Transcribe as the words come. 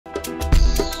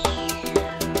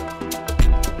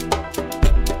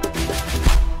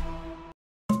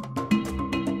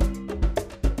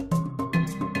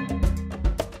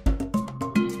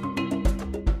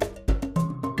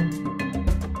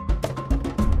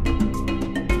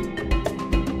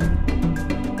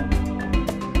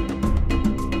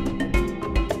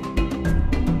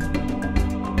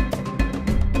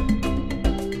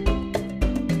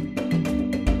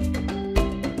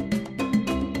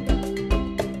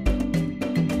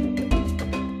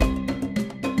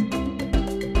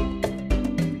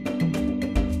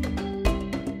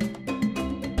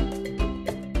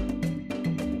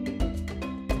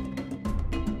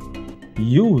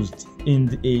Used in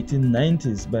the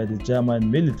 1890s by the German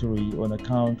military on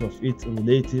account of its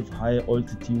relative high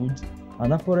altitude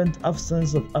and apparent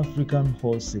absence of African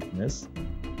horse sickness,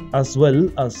 as well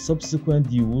as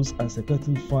subsequent use as a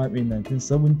cattle farm in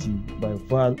 1970 by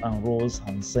Val and Rose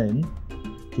Hansen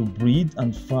to breed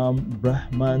and farm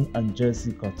Brahman and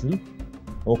Jersey cattle,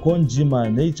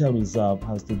 Okonjima Nature Reserve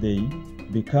has today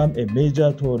become a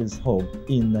major tourist hub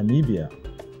in Namibia.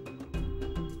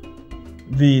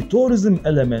 The tourism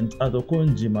element at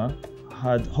Okonjima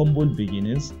had humble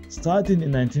beginnings, starting in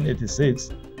 1986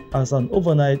 as an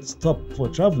overnight stop for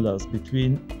travelers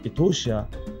between Etosha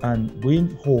and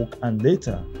Windhoek, and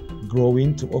later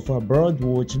growing to offer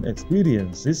bird-watching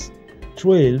experiences,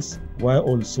 trails, while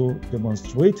also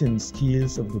demonstrating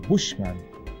skills of the bushman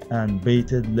and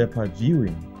baited leopard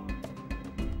viewing.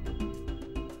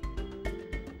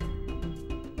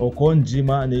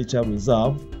 Okonjima Nature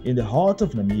Reserve in the heart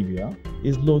of Namibia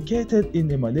is located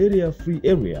in a malaria-free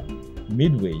area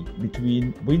midway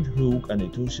between Windhoek and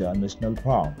Etosha National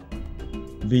Park.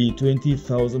 The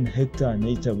 20,000-hectare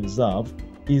nature reserve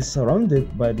is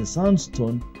surrounded by the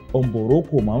sandstone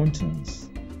Omboroko Mountains.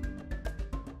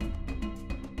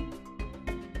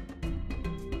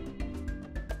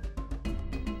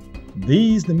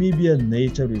 This Namibian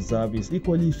nature reserve is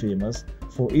equally famous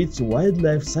for its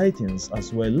wildlife sightings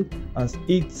as well as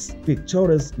its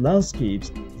picturesque landscapes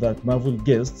that marvel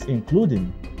guests,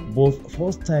 including both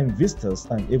first-time visitors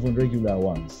and even regular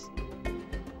ones.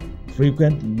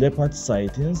 Frequent leopard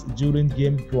sightings during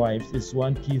game drives is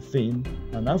one key thing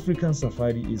an African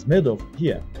safari is made of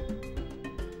here.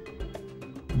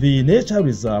 The nature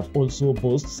reserve also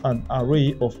boasts an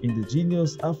array of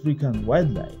indigenous African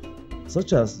wildlife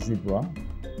such as zebra,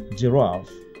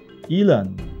 giraffe,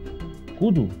 eland,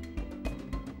 kudu,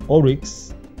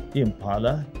 oryx,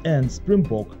 impala, and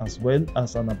springbok, as well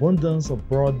as an abundance of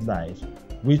bird life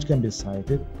which can be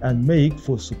sighted and make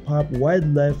for superb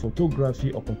wildlife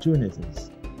photography opportunities.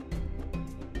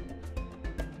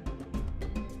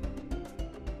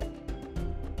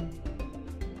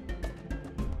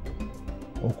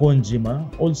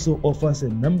 Okonjima also offers a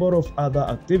number of other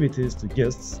activities to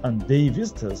guests and day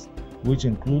visitors, which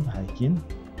include hiking,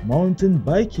 mountain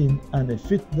biking, and a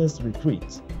fitness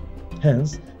retreat.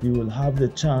 Hence, you will have the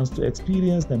chance to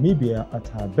experience Namibia at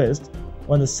her best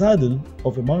on the saddle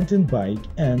of a mountain bike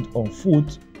and on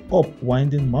foot up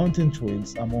winding mountain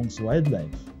trails amongst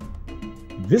wildlife.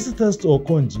 Visitors to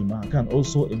Okonjima can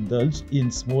also indulge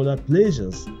in smaller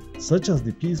pleasures such as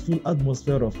the peaceful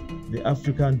atmosphere of the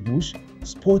African bush,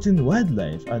 sporting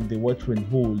wildlife, and the watering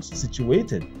holes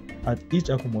situated at each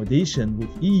accommodation with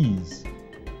ease.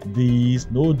 These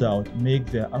no doubt make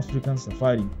their African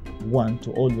safari one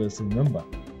to always remember.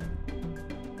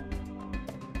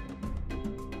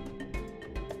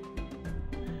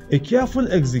 A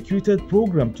carefully executed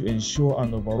program to ensure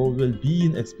an overall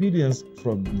well-being experience,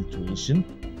 from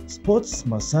nutrition, sports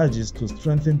massages to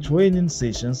strengthen training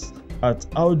sessions at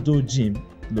outdoor gym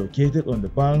located on the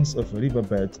banks of a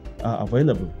riverbed are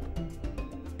available.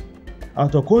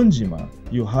 At Okonjima,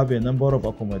 you have a number of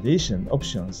accommodation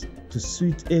options to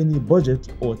suit any budget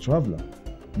or traveler,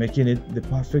 making it the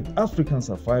perfect African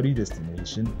safari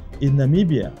destination in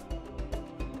Namibia.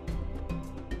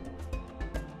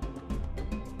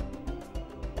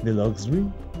 The luxury,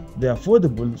 the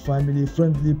affordable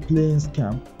family-friendly plains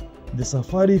camp, the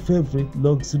safari favorite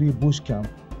luxury bush camp,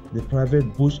 the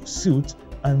private bush suite,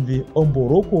 and the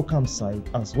Omboroko campsite,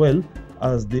 as well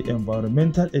as the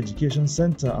environmental education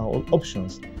center are all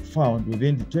options found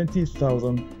within the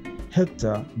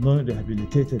 20,000-hectare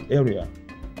non-rehabilitated area.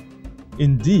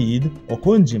 Indeed,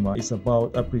 Okonjima is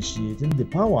about appreciating the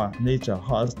power nature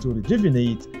has to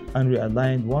rejuvenate and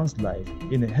realign one's life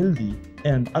in a healthy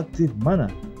and active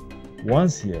manner.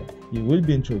 Once here, you will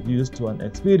be introduced to an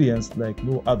experience like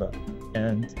no other,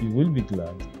 and you will be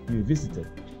glad you visited.